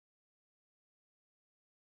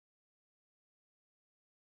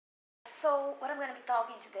So what I'm going to be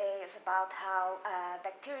talking today is about how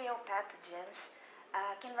bacterial pathogens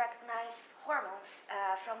can recognize hormones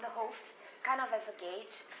from the host, kind of as a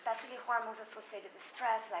gauge, especially hormones associated with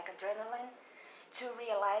stress like adrenaline, to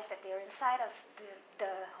realize that they're inside of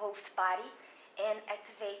the host body and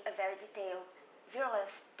activate a very detailed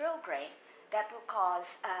virulence program that will cause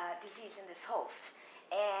disease in this host.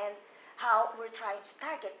 And how we're trying to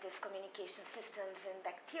target these communication systems in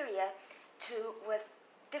bacteria with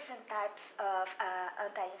different types of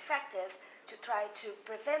anti-infectives to try to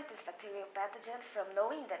prevent these bacterial pathogens from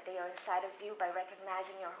knowing that they are inside of you by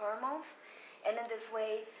recognizing your hormones, and in this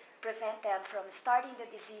way prevent them from starting the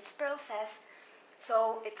disease process.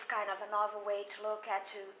 So it's kind of a novel way to look at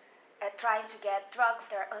trying to get drugs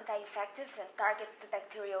that are anti-infectives and target the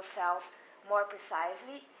bacterial cells more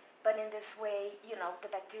precisely. But in this way, the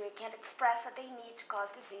bacteria can't express what they need to cause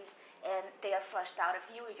disease, and they are flushed out of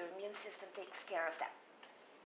you, and your immune system takes care of that.